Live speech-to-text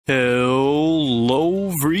Hello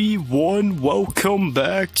everyone, welcome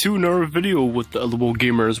back to another video with the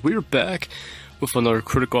Thelolgamers. We're back with another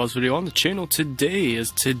Critical Ops video on the channel today.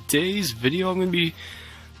 As today's video, I'm going to be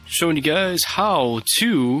showing you guys how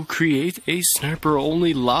to create a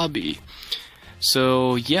sniper-only lobby.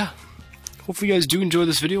 So yeah, hopefully you guys do enjoy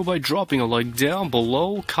this video by dropping a like down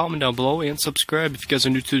below, comment down below, and subscribe if you guys are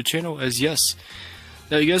new to the channel, as yes.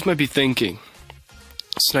 Now you guys might be thinking,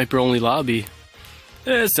 sniper-only lobby?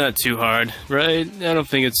 It's not too hard, right? I don't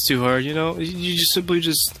think it's too hard, you know? You just simply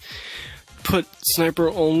put sniper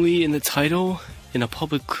only in the title in a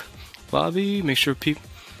public lobby, make sure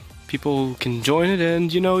people can join it,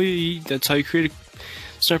 and you know, that's how you create a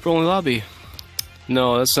sniper only lobby.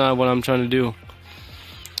 No, that's not what I'm trying to do.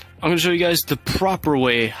 I'm going to show you guys the proper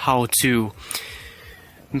way how to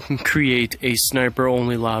create a sniper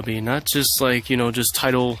only lobby, not just like, you know, just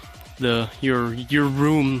title your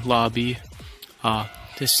room lobby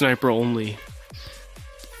the sniper only.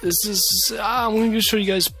 This is I'm going to show you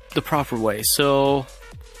guys the proper way. So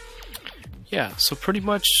yeah, so pretty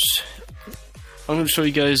much I'm going to show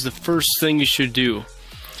you guys the first thing you should do.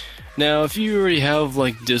 Now if you already have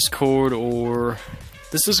like Discord, or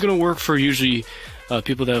this is going to work for usually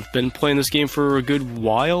people that have been playing this game for a good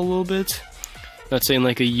while, a little bit, not saying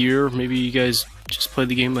like a year, maybe you guys just played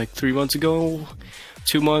the game like 3 months ago,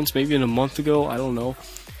 2 months, maybe in a month ago, I don't know.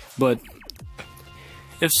 But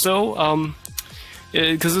if so,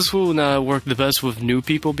 because this will not work the best with new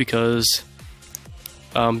people, because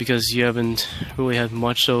you haven't really had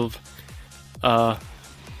much of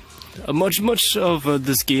much of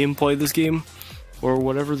this game, played this game, or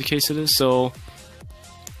whatever the case it is. So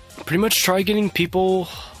pretty much try gathering people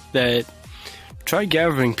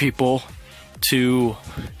to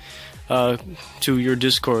your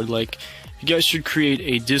Discord. Like, you guys should create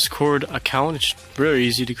a Discord account. It's very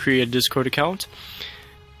easy to create a Discord account.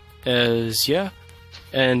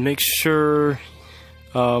 And make sure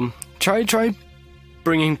try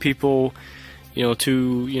bringing people, you know,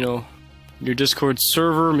 to, you know, your Discord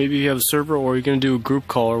server. Maybe you have a server, or you're gonna do a group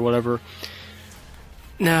call or whatever.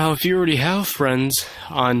 Now, if you already have friends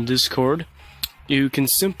on Discord, you can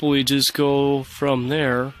simply just go from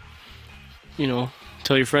there, you know,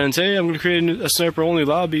 tell your friends, hey, I'm gonna create a sniper only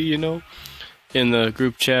lobby, you know, in the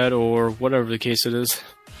group chat or whatever the case it is.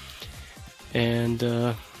 And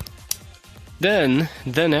then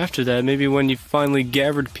after that, maybe when you finally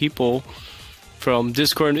gathered people from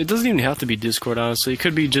Discord, it doesn't even have to be Discord, honestly. It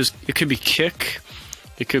could be Kick,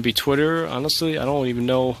 it could be Twitter. Honestly, I don't even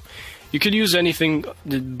know. You could use anything,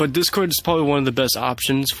 but Discord is probably one of the best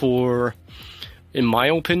options for, in my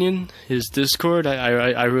opinion, is Discord.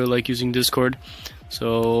 I really like using Discord,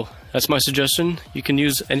 so that's my suggestion. You can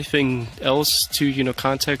use anything else to, you know,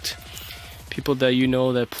 contact people that you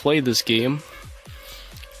know that play this game.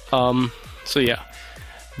 So yeah,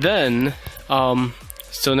 then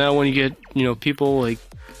so now when you get, you know, people, like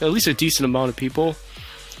at least a decent amount of people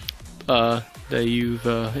that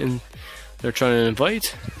they're trying to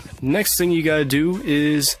invite, next thing you gotta do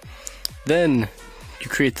is then you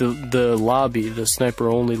create the lobby, the sniper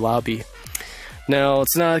only lobby. Now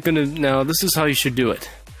it's not gonna, now this is how you should do it.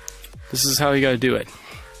 This is how you gotta do it.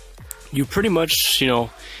 You pretty much, you know,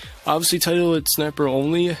 obviously title it sniper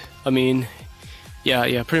only. I mean,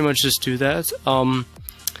 yeah, pretty much just do that.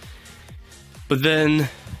 But then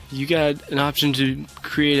you got an option to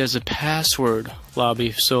create as a password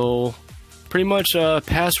lobby. So pretty much a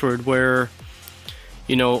password where,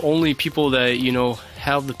 you know, only people that, you know,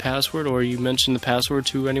 have the password, or you mention the password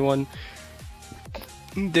to anyone,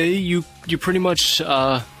 you pretty much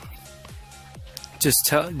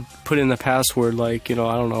just put in the password, like, you know,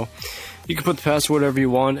 I don't know. You can put the password whatever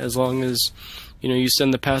you want, as long as, you know, you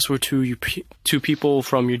send the password to people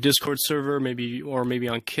from your Discord server, maybe, or maybe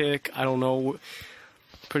on Kick, I don't know.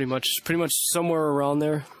 Pretty much somewhere around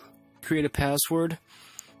there. Create a password,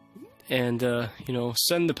 and you know,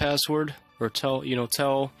 send the password, or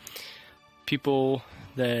tell people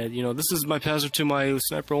that, you know, this is my password to my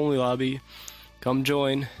sniper only lobby. Come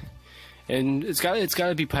join. And it's got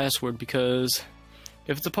to be password, because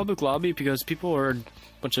if it's a public lobby, because people are a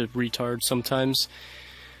bunch of retards sometimes.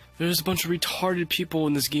 There's a bunch of retarded people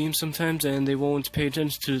in this game sometimes, and they won't pay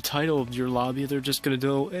attention to the title of your lobby. They're just gonna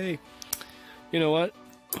do, hey, you know what?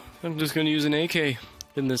 I'm just gonna use an AK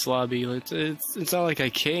in this lobby. It's not like I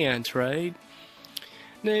can't, right?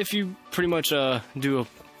 Now, if you pretty much do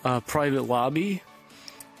a private lobby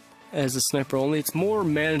as a sniper only, it's more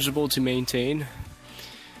manageable to maintain,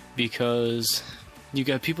 because you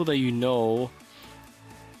got people that you know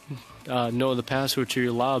the password to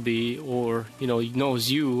your lobby, or, you know, knows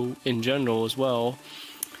you in general as well,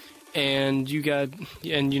 and you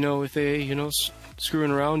know, if they, you know,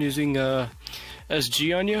 screwing around using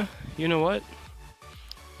SG on you, you know what?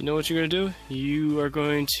 You know what you're gonna do? You are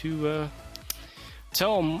going to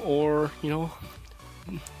tell them, or, you know,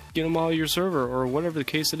 get them out of your server, or whatever the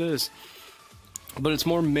case it is. But it's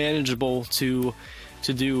more manageable to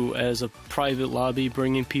do as a private lobby,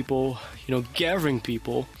 bringing people, you know, gathering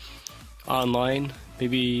people online.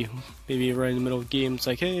 Maybe right in the middle of the game, it's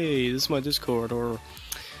like, hey, this is my Discord, or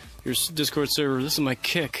your Discord server. This is my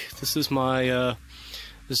Kick. This is my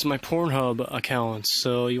Pornhub account.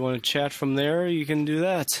 So you want to chat from there? You can do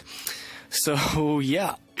that. So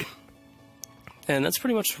yeah, and that's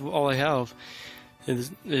pretty much all I have.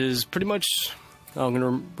 Is pretty much. I'm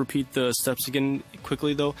gonna repeat the steps again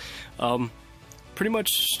quickly though. Pretty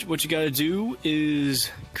much what you gotta do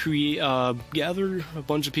is create, gather a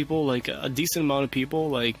bunch of people, like a decent amount of people,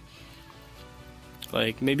 like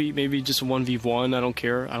maybe just a 1v1. I don't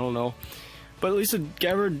care. I don't know, but at least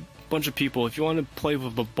gather a bunch of people. If you want to play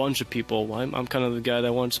with a bunch of people, I'm kind of the guy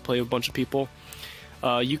that wants to play with a bunch of people.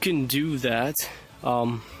 You can do that.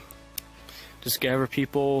 Just gather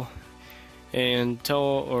people and tell,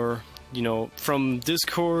 or, you know, from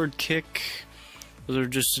Discord, Kick. Those are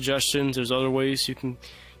just suggestions. There's other ways you can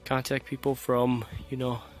contact people from, you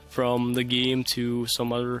know, from the game to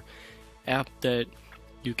some other app that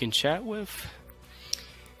you can chat with.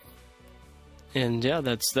 And yeah,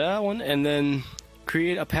 that's that one. And then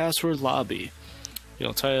create a password lobby. You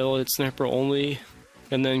know, title it Sniper Only,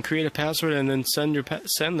 and then create a password, and then send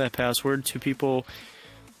that password to people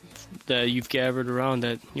that you've gathered around,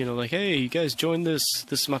 that, you know, like, hey, you guys join this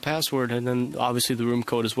is my password. And then obviously the room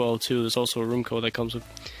code as well too. There's also a room code that comes with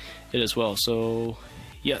it as well. So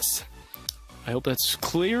yes, I hope that's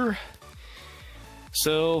clear.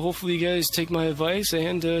 So hopefully you guys take my advice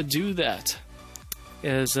and do that,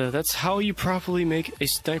 as that's how you properly make a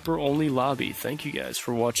sniper only lobby. Thank you guys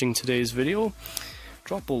for watching today's video.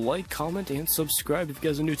 Drop a like, comment, and subscribe if you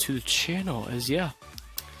guys are new to the channel, as yeah,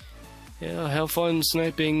 have fun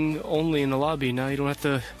sniping only in the lobby. Now you don't have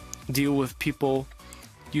to deal with people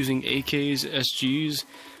using AKs, SGs,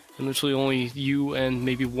 and literally only you and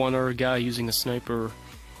maybe one other guy using a sniper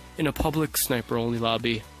in a public sniper only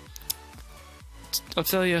lobby. I'll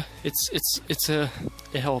tell you, it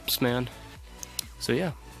helps, man. So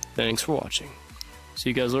yeah, thanks for watching. See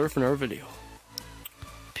you guys later for another video.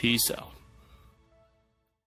 Peace out.